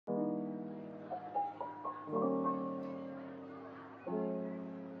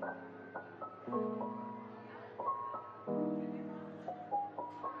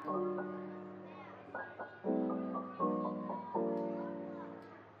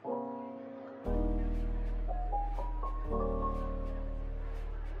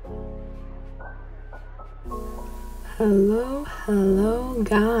Hello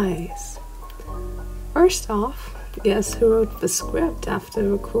guys. First off, guess who wrote the script after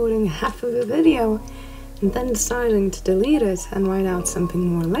recording half of the video and then deciding to delete it and write out something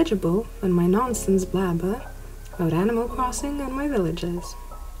more legible than my nonsense blabber about Animal Crossing and my villages.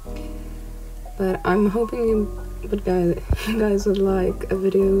 But I'm hoping you guys would like a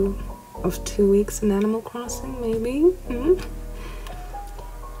video of 2 weeks in Animal Crossing, maybe?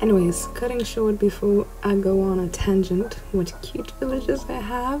 Anyways, cutting short before I go on a tangent, what cute villages I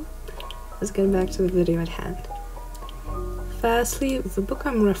have, let's get back to the video at hand. Firstly, the book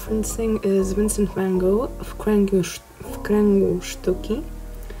I'm referencing is Vincent van Gogh of Wkręgu Sztuki.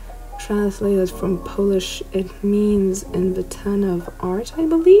 Translated from Polish, it means in the ton of art, I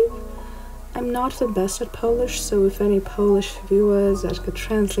believe. I'm not the best at Polish, so if any Polish viewers that could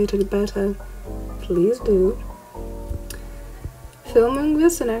translate it better, please do. Filming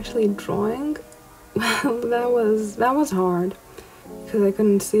this and actually drawing, well, that was hard because I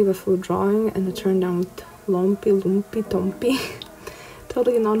couldn't see the full drawing and it turned out lumpy tompy.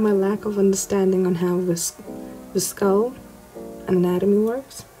 Totally not my lack of understanding on how the skull and anatomy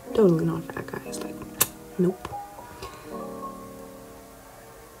works. Totally not that, guys. Like, nope.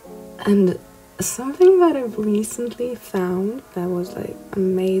 And something that I've recently found that was like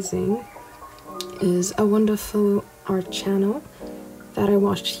amazing is a wonderful art channel that I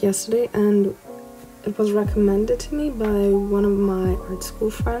watched yesterday, and it was recommended to me by one of my art school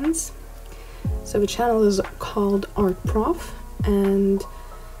friends. So the channel is called Art Prof, and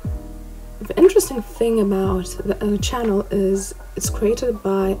the interesting thing about the channel is it's created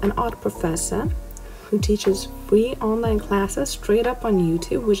by an art professor who teaches free online classes straight up on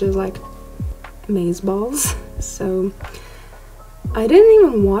YouTube, which is like amazeballs. So I didn't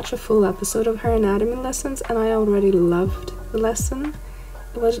even watch a full episode of her anatomy lessons and I already loved the lesson.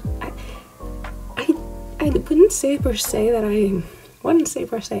 It was I wouldn't say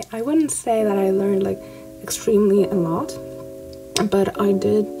that I learned like extremely a lot, but I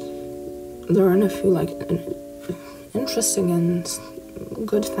did learn a few like interesting and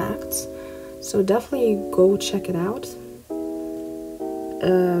good facts. So definitely go check it out.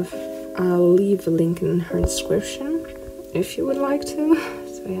 I'll leave the link in her description if you would like to.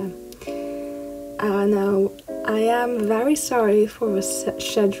 So yeah. Now, I am very sorry for the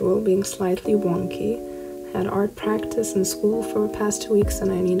schedule being slightly wonky. I had art practice in school for the past 2 weeks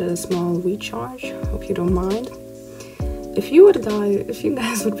and I needed a small recharge. Hope you don't mind. If you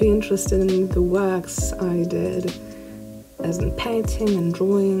guys would be interested in the works I did, as in painting and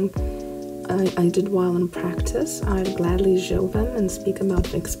drawing, I did while in practice, I'd gladly show them and speak about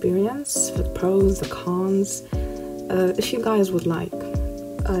the experience, the pros, the cons, if you guys would like.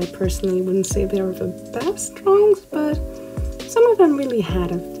 I personally wouldn't say they're the best drawings, but some of them really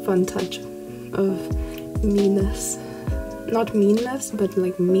had a fun touch of meanness. Not meanness, but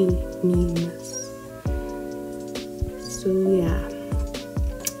like meanness. So yeah.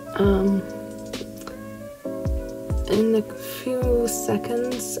 In a few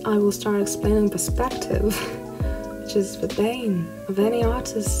seconds, I will start explaining perspective, which is the bane of any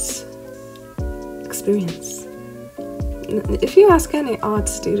artist's experience. If you ask any art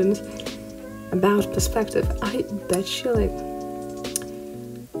student about perspective, I bet you like,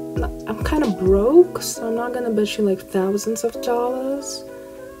 I'm kind of broke, so I'm not gonna bet you like thousands of dollars,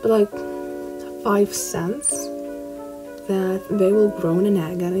 but like 5 cents that they will groan in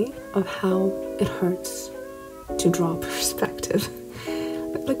agony of how it hurts to draw perspective.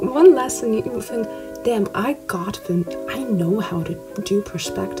 Like one lesson you think, damn, I know how to do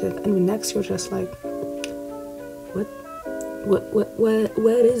perspective, and the next you're just like,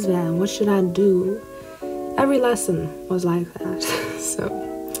 what is that? What should I do? Every lesson was like that. So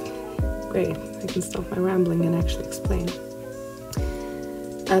great, I can stop my rambling and actually explain.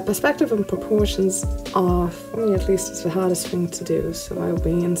 Perspective and proportions are, for me at least, is the hardest thing to do, so I'll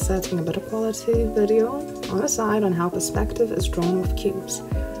be inserting a better quality video on the side on how perspective is drawn with cubes.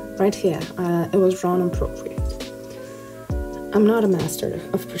 Right here, it was drawn in Procreate. I'm not a master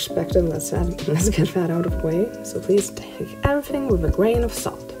of perspective, let's get that out of the way, so please take everything with a grain of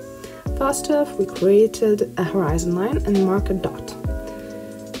salt. First off, we created a horizon line and mark a dot.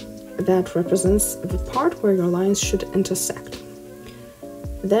 That represents the part where your lines should intersect.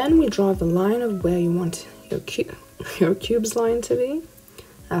 Then we draw the line of where you want your cube's line to be.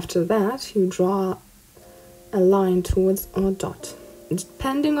 After that, you draw a line towards our dot.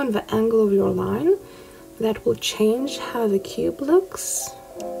 Depending on the angle of your line, that will change how the cube looks.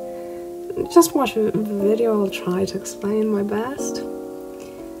 Just watch the video, I'll try to explain my best.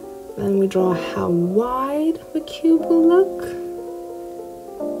 Then we draw how wide the cube will look.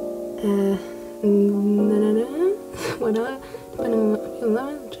 when we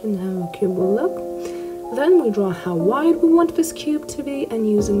imagine how a cube will look. Then we draw how wide we want this cube to be, and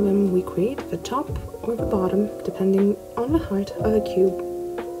using them we create the top or the bottom, depending on the height of a cube.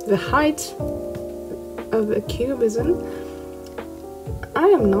 The height of a cube is in... I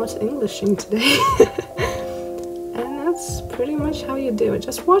am not Englishing today. And that's pretty much how you do it.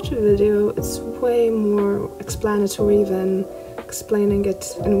 Just watch a video, it's way more explanatory than explaining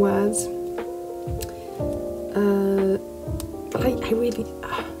it in words. But I really...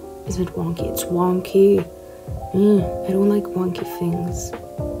 isn't it wonky? It's wonky. I don't like wonky things.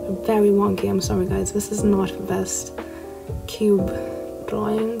 They're very wonky. I'm sorry guys, this is not the best cube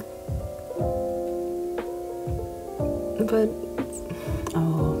drawing. But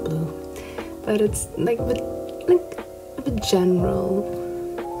oh, blue. But it's like the general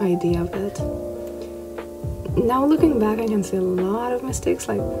idea of it. Now looking back, I can see a lot of mistakes,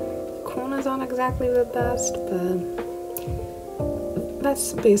 like corners aren't exactly the best, but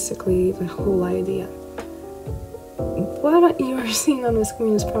that's basically the whole idea. What you're seeing on the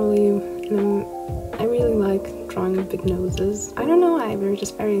screen is probably, I really like drawing big noses. I don't know why, they're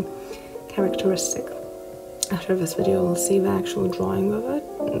just very characteristic. After this video, we'll see the actual drawing of it,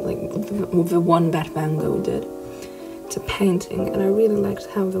 like the one that Van Gogh did. It's a painting, and I really liked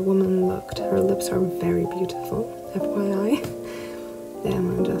how the woman looked. Her lips are very beautiful, FYI.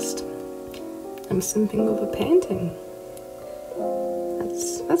 Damn, I'm simping over painting.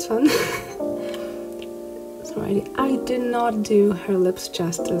 That's fun. Alrighty, I did not do her lips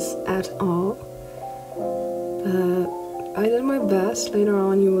justice at all, but I did my best. Later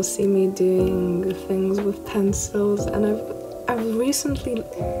on you will see me doing things with pencils, and I've recently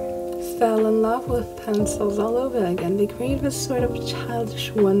fell in love with pencils all over again. They create this sort of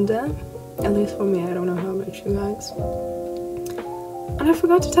childish wonder, at least for me. I don't know how about you guys. And I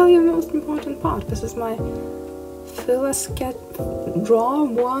forgot to tell you the most important part. This is my draw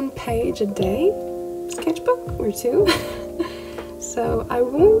 1 page a day sketchbook or 2. So I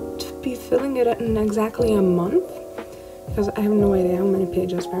won't be filling it in exactly a month because I have no idea how many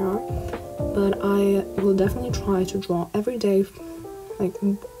pages there are, but I will definitely try to draw every day like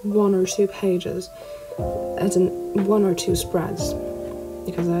 1 or 2 pages, as in 1 or 2 spreads,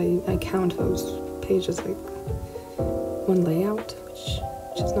 because I count those pages like one layout, which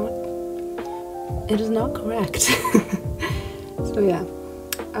is not, it is not correct. So yeah,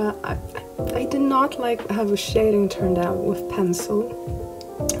 I did not like how the shading turned out with pencil,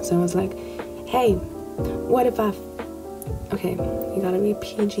 so I was like, hey, what if okay, you gotta be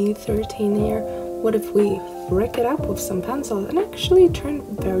PG-13 here, what if we frick it up with some pencils? And actually it turned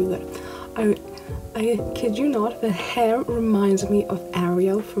very good. I kid you not, the hair reminds me of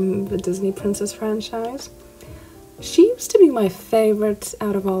Ariel from the Disney Princess franchise. She used to be my favorite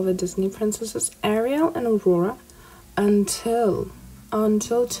out of all the Disney princesses, Ariel and Aurora, until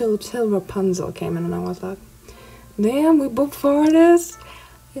Rapunzel came in, and I was like, damn, we booked for this.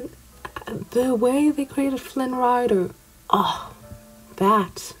 The way they created Flynn Rider, oh,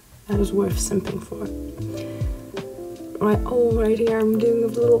 that is worth simping for. Right here I'm doing a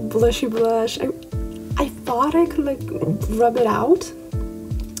little blushy blush. I thought I could like rub it out.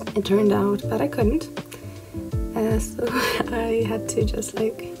 It turned out that I couldn't. So I had to just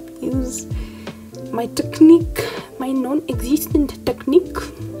like use my technique, my non-existent technique.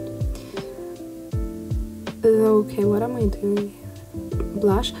 Okay, what am I doing?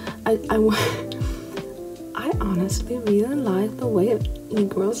 Blush. I honestly really like the way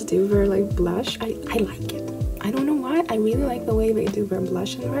girls do their like blush. I like it. I don't know why. I really like the way they do their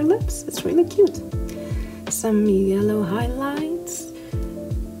blush and their lips. It's really cute. Some yellow highlights.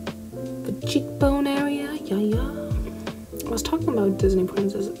 The cheekbone area. Yeah. I was talking about Disney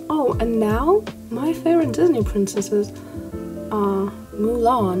princesses. Oh, and now my favorite Disney princesses are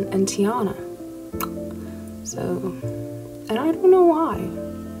Mulan and Tiana. So, and I don't know why.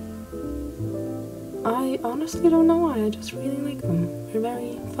 I honestly don't know why. I just really like them. They're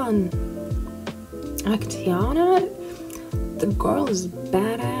very fun. Like Tiana, the girl is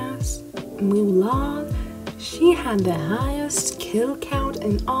badass. Mulan, she had the highest kill count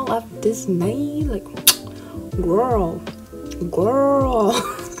in all of Disney. Like, girl.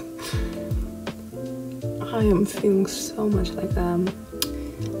 I am feeling so much like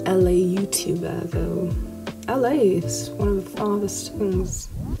LA YouTuber though. LA is one of the farthest things.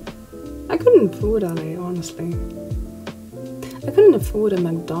 I couldn't afford LA, honestly. I couldn't afford a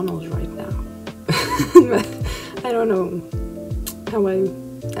McDonald's right now. I don't know how I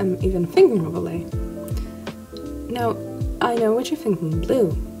am even thinking of LA. Now, I know what you're thinking,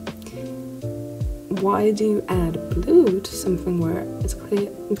 blue. Why do you add blue to something where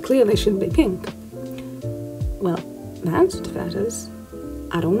it clearly should be pink? Well, The answer to that is,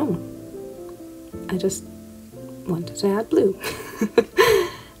 I don't know. I just wanted to add blue.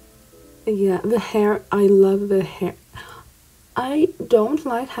 Yeah, the hair, I love the hair. I don't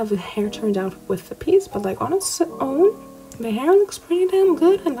like how the hair turned out with the piece, but like on its own, the hair looks pretty damn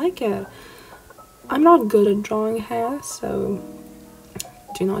good. I like it. I'm not good at drawing hair, so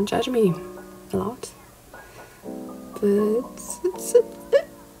do not judge me a lot. But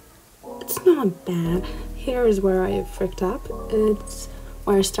it's not bad. Here is where I fricked up. It's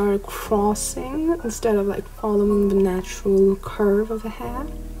where I started crossing instead of like following the natural curve of the hair.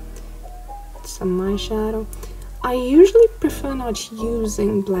 Some my shadow. I usually prefer not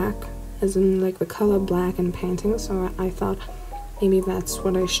using black, as in like the color black in painting, so I thought maybe that's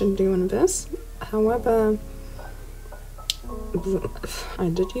what I should do in this. However, I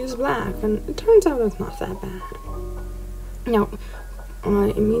did use black, and it turns out it's not that bad. Now,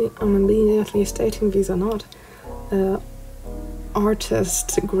 I'm immediately stating these are not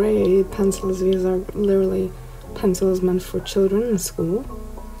artist grade pencils. These are literally pencils meant for children in school.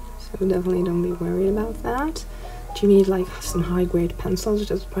 So definitely don't be worried about that. If you need like some high grade pencils,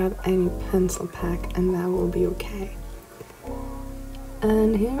 just grab any pencil pack and that will be okay.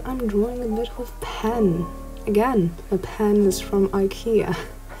 And here I'm drawing a bit with pen. Again, a pen is from IKEA.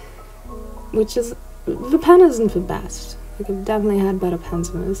 Which is, the pen isn't the best. Like, I've definitely had better pens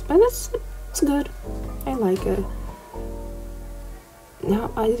than this, but it's good. I like it.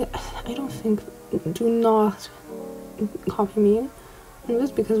 Now, I don't think, do not copy me on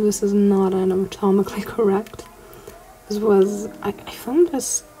this because this is not anatomically correct. This was, I filmed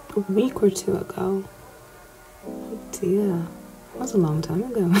this a week or two ago. Oh dear, that was a long time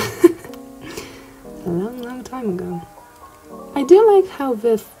ago. A long time ago. I do like how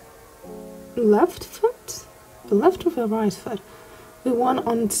the left foot, the left or the right foot, the one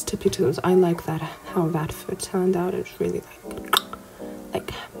on its tippy toes, I like that, how that foot turned out. It's really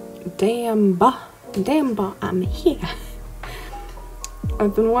like damn bah, I'm here.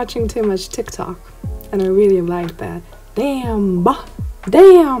 I've been watching too much TikTok, and I really like that. Damn bah.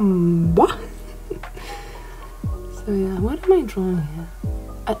 So yeah, what am I drawing here?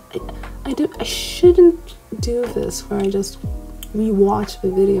 I shouldn't do this where I just rewatch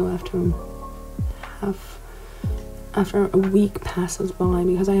the video after a week passes by,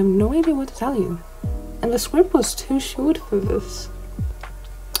 because I have no idea what to tell you. And the script was too short for this.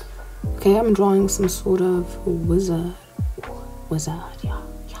 Okay, I'm drawing some sort of wizard, yeah.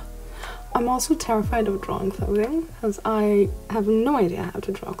 I'm also terrified of drawing clothing, because I have no idea how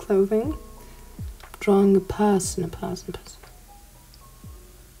to draw clothing. Drawing a person.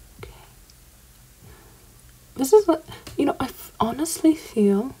 Okay. This is what, I honestly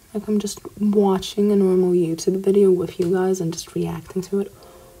feel like I'm just watching a normal YouTube video with you guys and just reacting to it.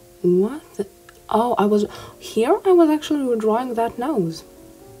 What the? Oh, I was actually drawing that nose.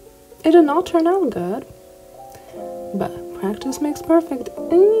 It did not turn out good. But practice makes perfect.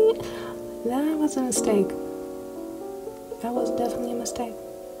 That was a mistake. That was definitely a mistake.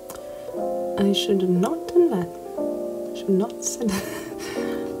 I should have not done that. I should not have said that.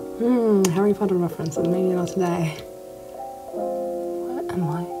 Harry Potter references, maybe not today. What am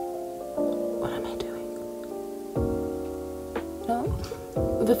I doing? No,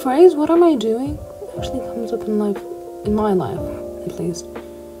 the phrase "what am I doing" actually comes up in my life, at least.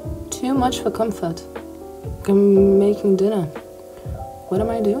 Too much for comfort. I'm making dinner. What am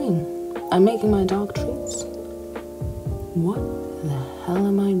I doing? I'm making my dog treats. What the hell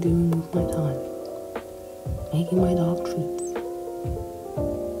am I doing with my time? Making my dog treats.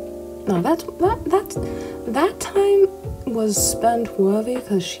 Now that time was spent worthy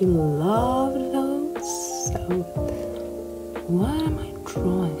because she loved those. So what am I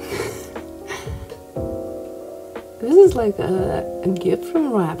drawing? This is like a gift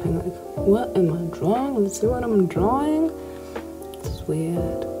from rapping. Like, what am I drawing? Let's see what I'm drawing. This is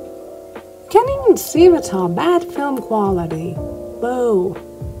weird. Can't even see the top. Bad film quality. Whoa.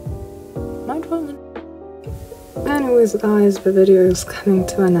 Am I drawing? Anyways, guys, the video is coming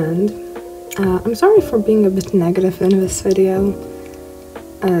to an end. I'm sorry for being a bit negative in this video.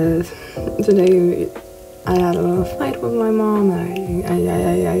 Today I had a little fight with my mom. I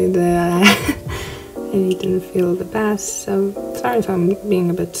didn't feel the best, so sorry if I'm being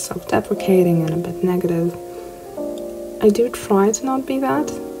a bit self-deprecating and a bit negative. I do try to not be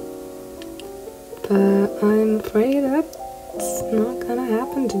that, but I'm afraid that's not gonna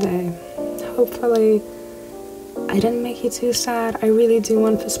happen today. Hopefully I didn't make you too sad. I really do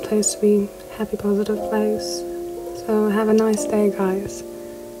want this place to be a happy, positive place. So have a nice day, guys.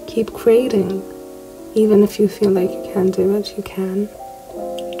 Keep creating. Even if you feel like you can't do it, you can.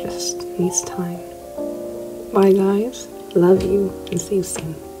 It just needs time. Bye guys, love you, and see you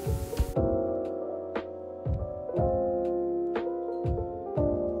soon.